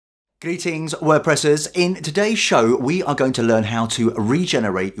Greetings WordPressers. In today's show we are going to learn how to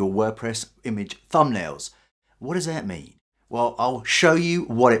regenerate your WordPress image thumbnails. What does that mean? Well, I'll show you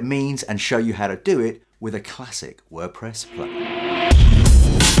what it means and show you how to do it with a classic WordPress plugin.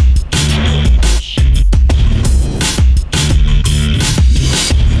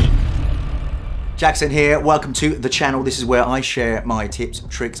 Jakson here, welcome to the channel. This is where I share my tips,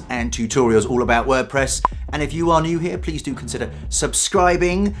 tricks and tutorials all about WordPress. And if you are new here, please do consider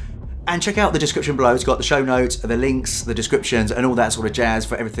subscribing. And check out the description below. It's got the show notes, the links, the descriptions, and all that sort of jazz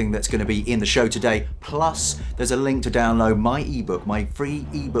for everything that's going to be in the show today. Plus, there's a link to download my ebook, my free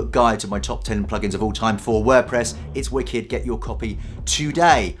ebook guide to my top 10 plugins of all time for WordPress. It's wicked. Get your copy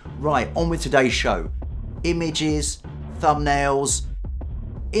today. Right, on with today's show. Images, thumbnails.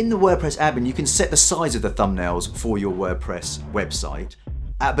 In the WordPress admin, you can set the size of the thumbnails for your WordPress website.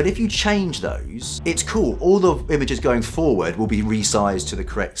 But if you change those, it's cool. All the images going forward will be resized to the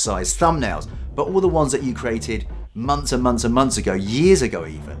correct size thumbnails, but all the ones that you created months and months and months ago, years ago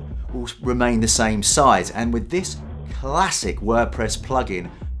even, will remain the same size. And with this classic WordPress plugin,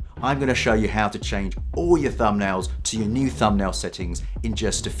 I'm going to show you how to change all your thumbnails to your new thumbnail settings in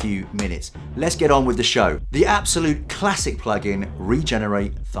just a few minutes. Let's get on with the show. The absolute classic plugin,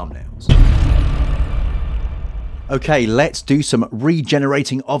 Regenerate Thumbnails. Okay, let's do some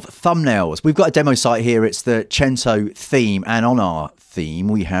regenerating of thumbnails. We've got a demo site here. It's the Cento theme, and on our theme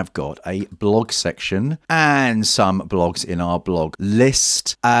we have got a blog section and some blogs in our blog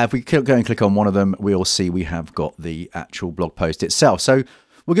list. If we go and click on one of them, we'll see we have got the actual blog post itself. So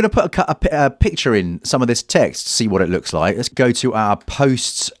we're going to put a picture in some of this text, see what it looks like. Let's go to our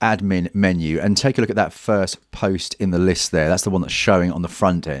posts admin menu and take a look at that first post in the list there. That's the one that's showing on the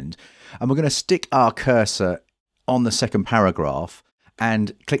front end. And we're going to stick our cursor on the second paragraph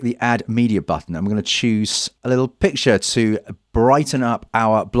and click the add media button. I'm going to choose a little picture to brighten up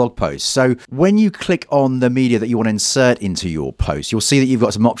our blog post. So when you click on the media that you want to insert into your post, you'll see that you've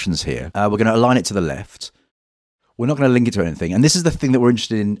got some options here. We're going to align it to the left. We're not going to link it to anything. And this is the thing that we're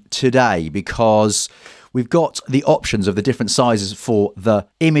interested in today, because we've got the options of the different sizes for the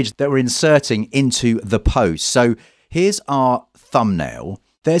image that we're inserting into the post. So here's our thumbnail.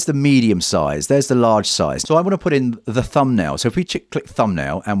 There's the medium size, there's the large size. So I want to put in the thumbnail. So if we click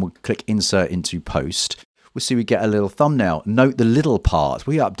thumbnail and we'll click insert into post, we'll see we get a little thumbnail. Note the little part.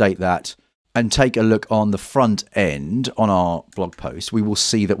 We update that and take a look on the front end on our blog post. We will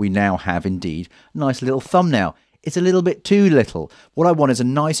see that we now have indeed a nice little thumbnail. It's a little bit too little. What I want is a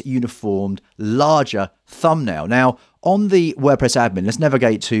nice uniformed, larger thumbnail. Now on the WordPress admin, let's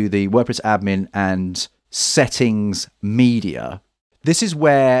navigate to the WordPress admin and settings media. This is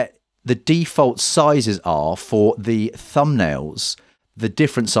where the default sizes are for the thumbnails, the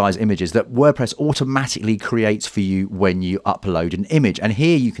different size images that WordPress automatically creates for you when you upload an image. And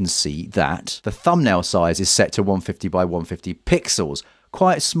here you can see that the thumbnail size is set to 150 by 150 pixels,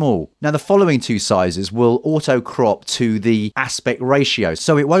 quite small. Now the following two sizes will auto crop to the aspect ratio,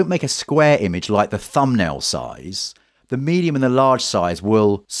 so it won't make a square image like the thumbnail size. The medium and the large size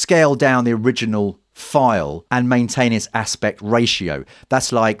will scale down the original file and maintain its aspect ratio.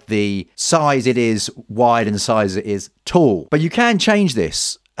 That's like the size it is wide and the size it is tall. But you can change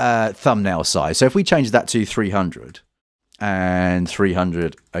this thumbnail size. So if we change that to 300 and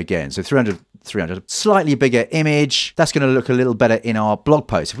 300 again, so 300, slightly bigger image, that's going to look a little better in our blog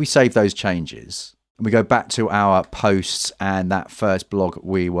post. If we save those changes and we go back to our posts and that first blog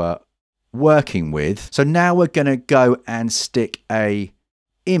we were working with. So now we're going to go and stick a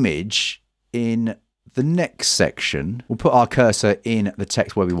image in the next section. We'll put our cursor in the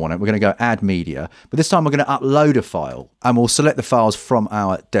text where we want it. We're going to go add media, but this time we're going to upload a file and we'll select the files from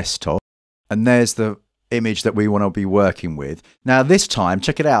our desktop. And there's the image that we want to be working with. Now this time,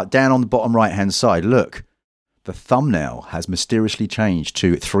 check it out, down on the bottom right hand side, look, the thumbnail has mysteriously changed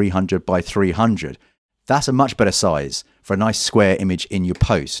to 300 by 300. That's a much better size for a nice square image in your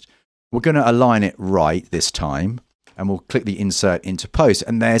post. We're going to align it right this time. And we'll click the insert into post,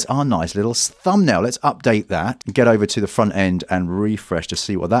 and there's our nice little thumbnail. Let's update that and get over to the front end and refresh to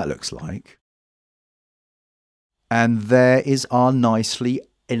see what that looks like. And there is our nicely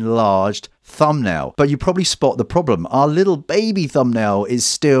enlarged thumbnail. But you probably spot the problem. Our little baby thumbnail is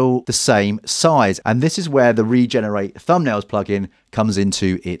still the same size. And this is where the Regenerate Thumbnails plugin comes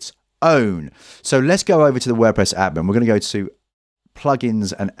into its own. So let's go over to the WordPress admin. We're going to go to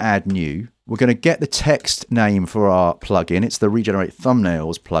plugins and add new. We're going to get the text name for our plugin. It's the Regenerate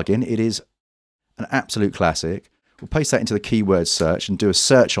Thumbnails plugin. It is an absolute classic. We'll paste that into the keyword search and do a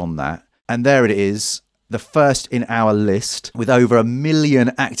search on that. And there it is. the first in our list with over 1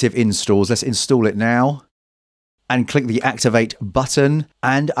 million active installs. Let's install it now. and click the activate button,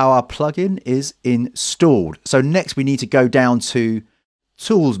 and our plugin is installed. So next we need to go down to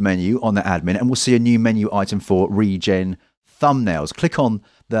Tools menu on the admin, and we'll see a new menu item for Regen Thumbnails. Click on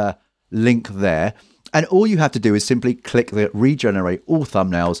the link there, and all you have to do is simply click the regenerate all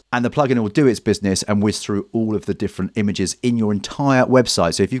thumbnails, and the plugin will do its business and whiz through all of the different images in your entire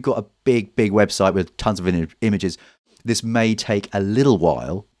website. So if you've got a big website with tons of images, this may take a little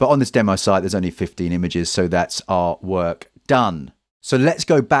while, but on this demo site there's only 15 images, so that's our work done. So let's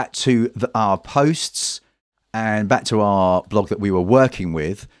go back to our posts and back to our blog that we were working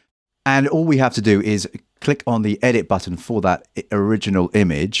with, and all we have to do is click on the edit button for that original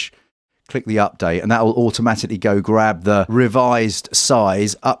image, click the update, and that will automatically go grab the revised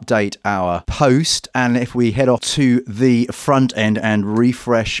size, update our post. And if we head off to the front end and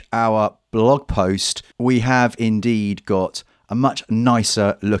refresh our blog post, we have indeed got a much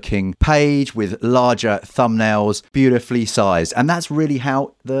nicer looking page with larger thumbnails, beautifully sized. And that's really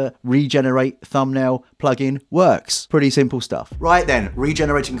how the Regenerate Thumbnail plugin works. Pretty simple stuff. Right then,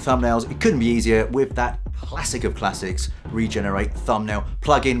 regenerating thumbnails, it couldn't be easier with that classic of classics, Regenerate Thumbnail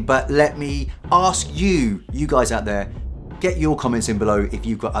plugin. But let me ask you guys out there, get your comments in below if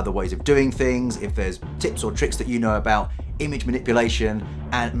you've got other ways of doing things, if there's tips or tricks that you know about image manipulation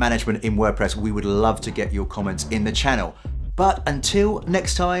and management in WordPress. We would love to get your comments in the channel. But until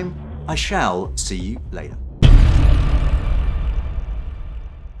next time, I shall see you later.